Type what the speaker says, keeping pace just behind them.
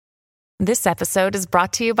This episode is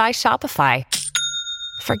brought to you by Shopify.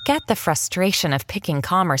 Forget the frustration of picking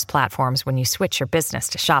commerce platforms when you switch your business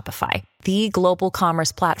to Shopify, the global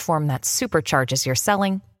commerce platform that supercharges your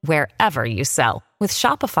selling wherever you sell. With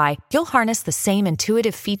Shopify, you'll harness the same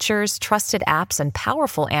intuitive features, trusted apps, and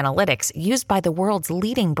powerful analytics used by the world's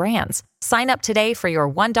leading brands. Sign up today for your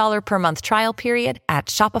 $1 per month trial period at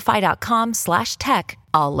shopify.com/tech,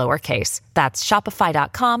 all lowercase. That's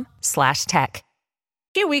shopify.com/tech.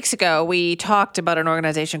 A few weeks ago, we talked about an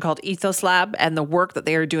organization called Ethos Lab and the work that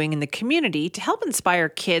they are doing in the community to help inspire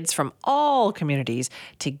kids from all communities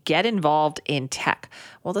to get involved in tech.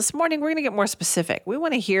 Well, this morning, we're going to get more specific. We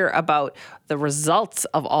want to hear about the results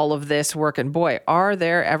of all of this work. And boy, are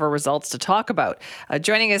there ever results to talk about.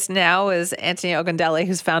 Joining us now is Anthony Ogundele,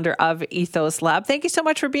 who's founder of Ethos Lab. Thank you so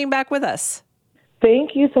much for being back with us.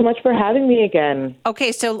 Thank you so much for having me again.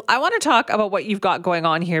 Okay, so I want to talk about what you've got going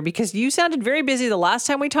on here because you sounded very busy the last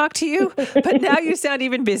time we talked to you, but now you sound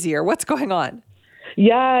even busier. What's going on?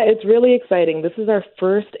 Yeah, it's really exciting. This is our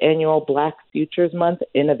first annual Black Futures Month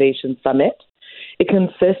Innovation Summit. It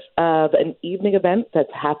consists of an evening event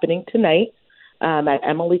that's happening tonight at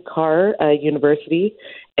Emily Carr University.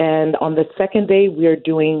 And on the second day, we are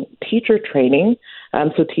doing teacher training,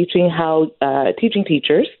 so teaching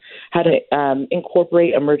teachers how to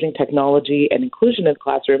incorporate emerging technology and inclusion in the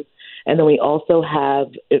classroom. And then we've also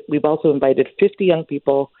invited 50 young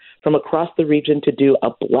people from across the region to do a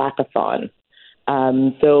Blackathon.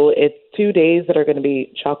 So it's 2 days that are going to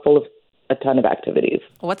be chock full of a ton of activities.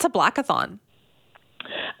 What's a Blackathon?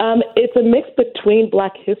 It's a mix between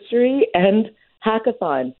Black history and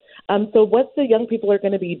hackathon. So what the young people are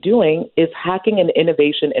going to be doing is hacking an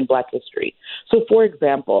innovation in Black history. So, for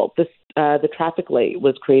example, the traffic light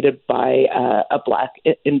was created by a Black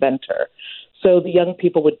inventor. So the young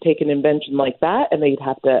people would take an invention like that, and they'd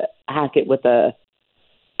have to hack it within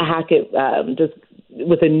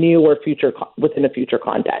a future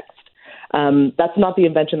context. That's not the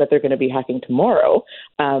invention that they're going to be hacking tomorrow.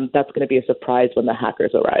 That's going to be a surprise when the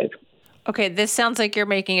hackers arrive. Okay, this sounds like you're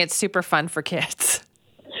making it super fun for kids.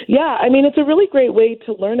 Yeah, I mean, it's a really great way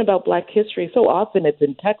to learn about Black history. So often it's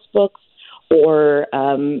in textbooks or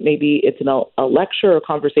maybe it's in a lecture or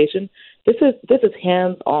conversation. This is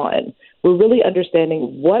hands-on. We're really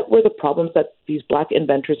understanding what were the problems that these Black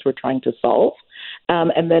inventors were trying to solve,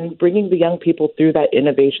 and then bringing the young people through that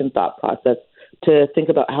innovation thought process to think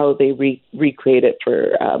about how they recreate it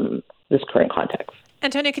for this current context.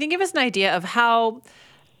 Antonio, can you give us an idea of how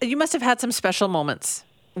you must have had some special moments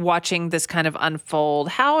watching this kind of unfold?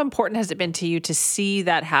 How important has it been to you to see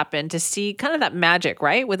that happen, to see kind of that magic,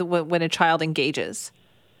 right, when a child engages?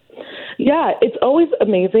 Yeah, it's always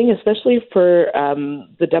amazing, especially for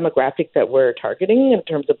the demographic that we're targeting in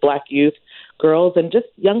terms of Black youth, girls, and just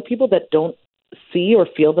young people that don't see or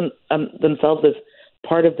feel themselves as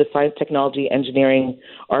part of the science, technology, engineering,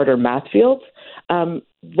 art, or math fields.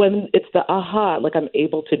 When it's the aha, like I'm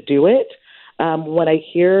able to do it, when I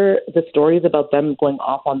hear the stories about them going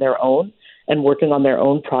off on their own and working on their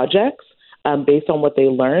own projects based on what they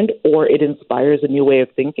learned, or it inspires a new way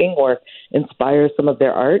of thinking or inspires some of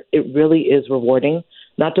their art, it really is rewarding,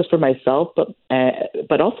 not just for myself,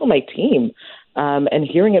 but also my team. And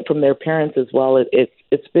hearing it from their parents as well,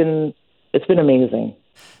 it's been amazing.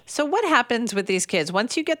 So what happens with these kids?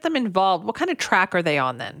 Once you get them involved, what kind of track are they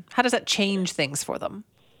on then? How does that change things for them?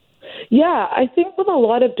 Yeah, I think with a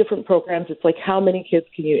lot of different programs, it's like how many kids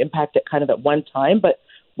can you impact at one time? But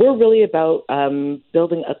we're really about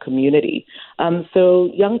building a community. So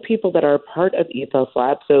young people that are a part of Ethos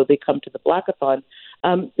Lab, so they come to the Blackathon,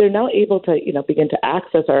 they're now able to begin to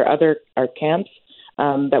access our camps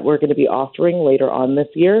that we're going to be offering later on this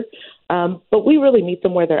year. But we really meet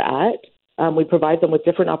them where they're at. We provide them with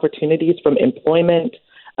different opportunities from employment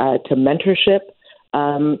to mentorship.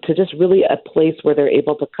 To just really a place where they're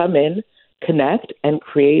able to come in, connect, and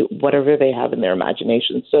create whatever they have in their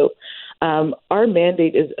imagination. So our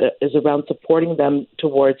mandate is around supporting them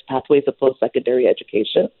towards pathways of post-secondary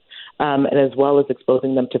education, and as well as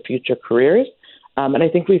exposing them to future careers. And I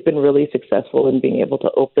think we've been really successful in being able to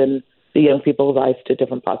open the young people's eyes to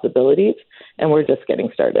different possibilities, and we're just getting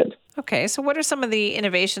started. Okay, so what are some of the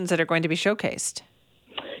innovations that are going to be showcased?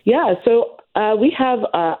 Yeah, so we have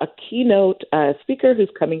a keynote speaker who's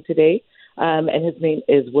coming today, and his name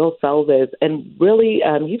is Will Selves, and really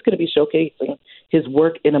he's going to be showcasing his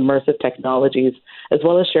work in immersive technologies, as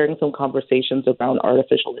well as sharing some conversations around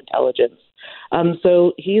artificial intelligence.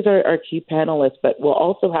 So he's our key panelist, but we'll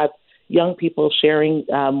also have young people sharing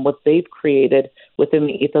what they've created within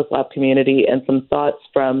the Ethos Lab community and some thoughts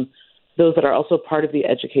from those that are also part of the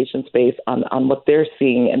education space on what they're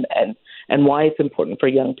seeing and and why it's important for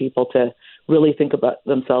young people to really think about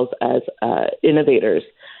themselves as innovators.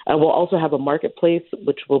 We'll also have a marketplace,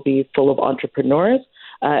 which will be full of entrepreneurs,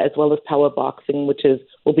 as well as Power Boxing, which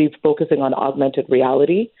will be focusing on augmented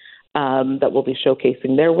reality, that will be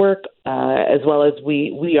showcasing their work, as well as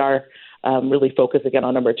we are really focused again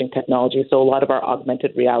on emerging technology. So a lot of our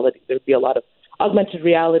augmented reality, there'd be a lot of augmented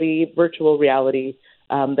reality, virtual reality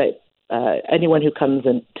that anyone who comes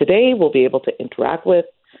in today will be able to interact with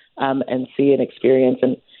and see and experience.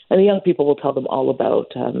 And the young people will tell them all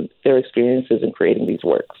about their experiences in creating these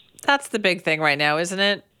works. That's the big thing right now, isn't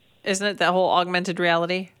it? Isn't it the whole augmented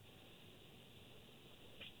reality?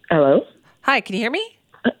 Hello? Hi, can you hear me?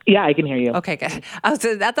 Yeah, I can hear you. Okay, good.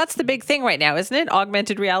 So that's the big thing right now, isn't it?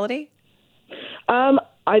 Augmented reality?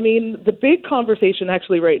 I mean, the big conversation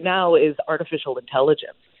actually right now is artificial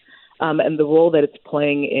intelligence and the role that it's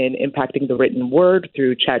playing in impacting the written word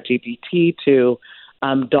through ChatGPT to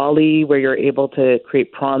DALL-E, where you're able to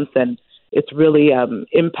create prompts, and it's really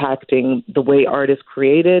impacting the way art is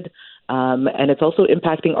created. And it's also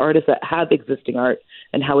impacting artists that have existing art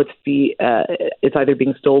and how it's either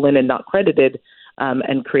being stolen and not credited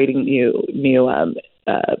and creating new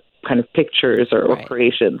kind of pictures or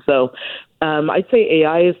creations. So I'd say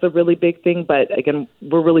AI is the really big thing, but again,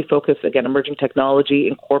 we're really focused, emerging technology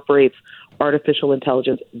incorporates artificial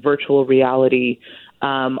intelligence, virtual reality,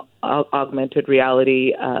 augmented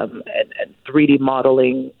reality, and 3D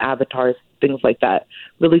modeling, avatars, things like that,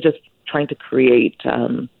 really just trying to create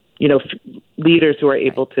leaders who are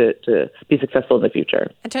able to be successful in the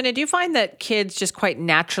future. Antonia, do you find that kids just quite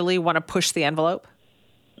naturally want to push the envelope?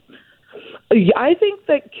 Yeah, I think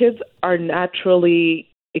that kids are naturally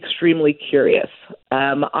extremely curious.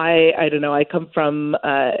 I don't know. I come from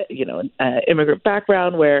an immigrant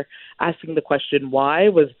background where asking the question why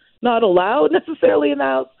was not allowed necessarily in the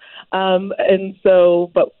house.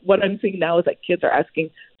 But what I'm seeing now is that kids are asking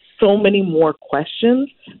so many more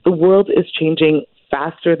questions. The world is changing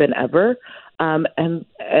faster than ever, and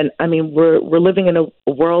I mean we're living in a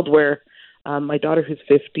world where my daughter, who's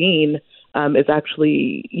 15, is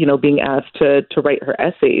actually being asked to write her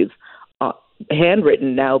essays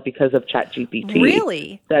handwritten now because of ChatGPT.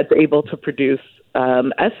 Really? That's able to produce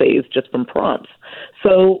essays just from prompts.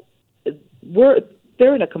 So they're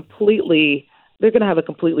going to have a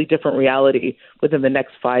completely different reality within the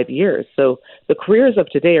next 5 years. So the careers of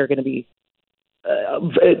today are going to be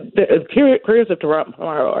the careers of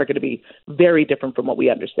tomorrow are going to be very different from what we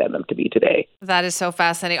understand them to be today. That is so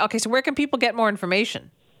fascinating. Okay, so where can people get more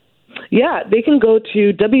information? Yeah, they can go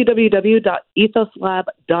to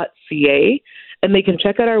www.ethoslab.ca and they can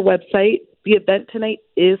check out our website. The event tonight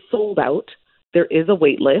is sold out. There is a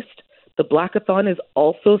wait list. The Blackathon is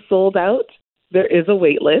also sold out. There is a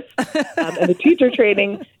wait list. And the teacher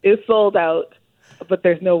training is sold out, but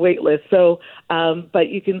there's no wait list. So, but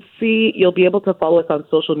you'll be able to follow us on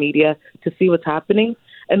social media to see what's happening.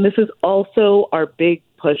 And this is also our big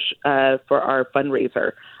push for our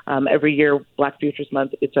fundraiser. Every year, Black Futures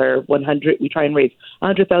Month, it's our we try and raise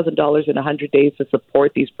 $100,000 in 100 days to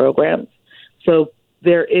support these programs. So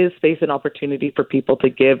there is space and opportunity for people to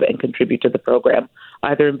give and contribute to the program,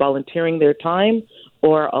 either in volunteering their time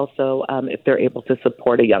or also if they're able to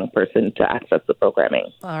support a young person to access the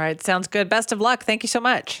programming. All right. Sounds good. Best of luck. Thank you so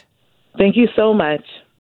much. Thank you so much.